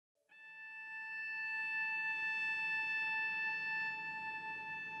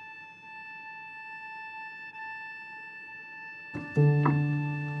In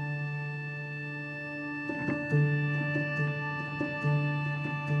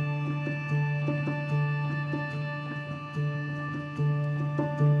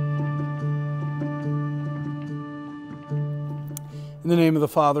the name of the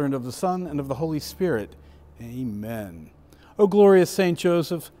Father, and of the Son, and of the Holy Spirit, amen. O glorious Saint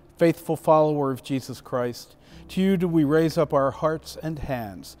Joseph, faithful follower of Jesus Christ, to you do we raise up our hearts and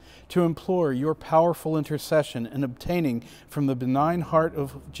hands to implore your powerful intercession in obtaining from the benign heart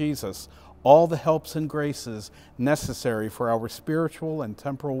of Jesus all the helps and graces necessary for our spiritual and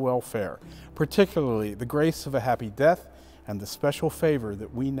temporal welfare, particularly the grace of a happy death and the special favor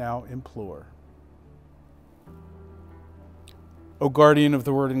that we now implore. O guardian of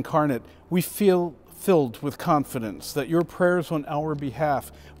the Word incarnate, we feel filled with confidence that your prayers on our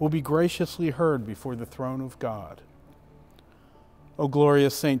behalf will be graciously heard before the throne of God. O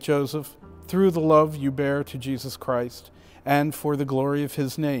glorious Saint Joseph, through the love you bear to Jesus Christ, and for the glory of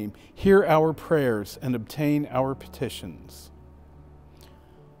his name, hear our prayers and obtain our petitions.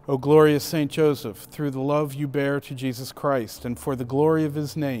 O glorious Saint Joseph, through the love you bear to Jesus Christ, and for the glory of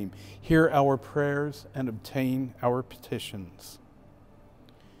his name, hear our prayers and obtain our petitions.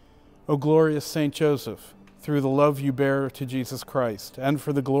 O glorious Saint Joseph, through the love you bear to Jesus Christ, and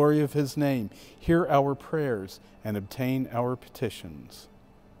for the glory of his name, hear our prayers and obtain our petitions.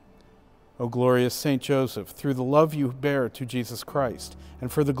 O glorious Saint Joseph, through the love you bear to Jesus Christ,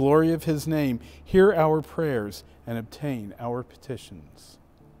 and for the glory of his name, hear our prayers and obtain our petitions.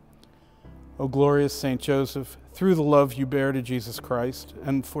 O glorious Saint Joseph, through the love you bear to Jesus Christ,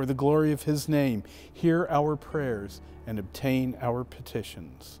 and for the glory of his name, hear our prayers and obtain our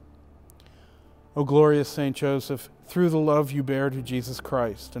petitions. O glorious Saint Joseph, through the love you bear to Jesus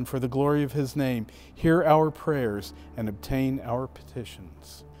Christ, and for the glory of his name, hear our prayers and obtain our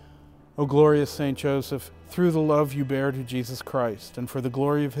petitions. O glorious Saint Joseph, through the love you bear to Jesus Christ, and for the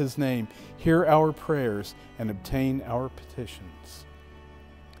glory of his name, hear our prayers and obtain our petitions.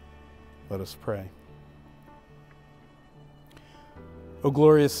 Let us pray. O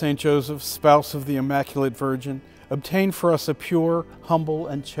glorious Saint Joseph, spouse of the Immaculate Virgin, obtain for us a pure, humble,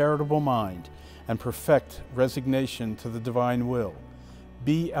 and charitable mind, and perfect resignation to the divine will.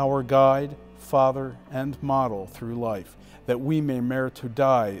 Be our guide, Father, and model through life, that we may merit to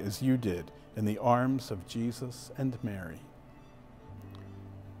die as you did, in the arms of Jesus and Mary.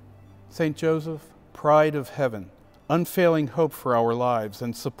 Saint Joseph, pride of heaven, unfailing hope for our lives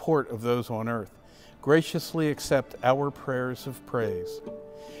and support of those on earth, graciously accept our prayers of praise.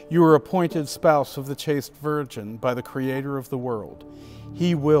 You are appointed spouse of the chaste Virgin by the Creator of the world.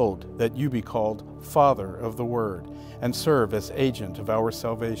 He willed that you be called Father of the Word and serve as agent of our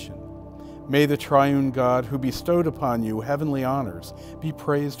salvation. May the triune God who bestowed upon you heavenly honors be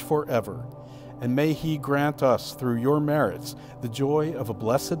praised forever, and may he grant us through your merits the joy of a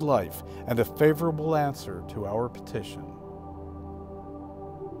blessed life and a favorable answer to our petition.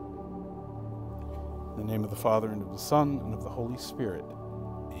 In the name of the Father, and of the Son, and of the Holy Spirit.